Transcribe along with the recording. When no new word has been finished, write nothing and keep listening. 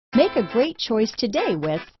Make a great choice today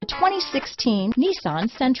with the 2016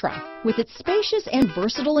 Nissan Sentra. With its spacious and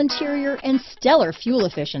versatile interior and stellar fuel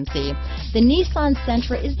efficiency, the Nissan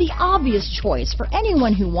Sentra is the obvious choice for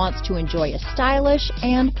anyone who wants to enjoy a stylish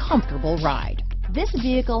and comfortable ride. This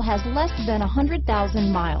vehicle has less than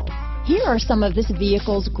 100,000 miles. Here are some of this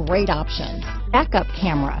vehicle's great options: backup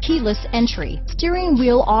camera, keyless entry, steering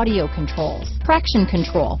wheel audio controls, traction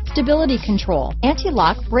control, stability control,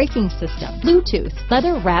 anti-lock braking system, Bluetooth,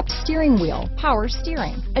 leather-wrapped steering wheel, power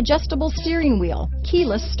steering, adjustable steering wheel,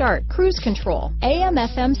 keyless start, cruise control,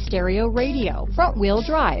 AM/FM stereo radio, front-wheel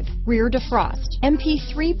drive, rear defrost,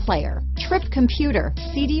 MP3 player, trip computer,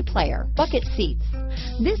 CD player, bucket seats.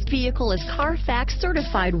 This vehicle is CARFAX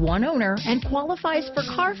certified one owner and qualifies for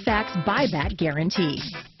CARFAX buyback guarantee.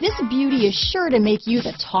 This beauty is sure to make you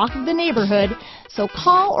the talk of the neighborhood, so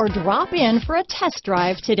call or drop in for a test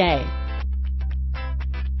drive today.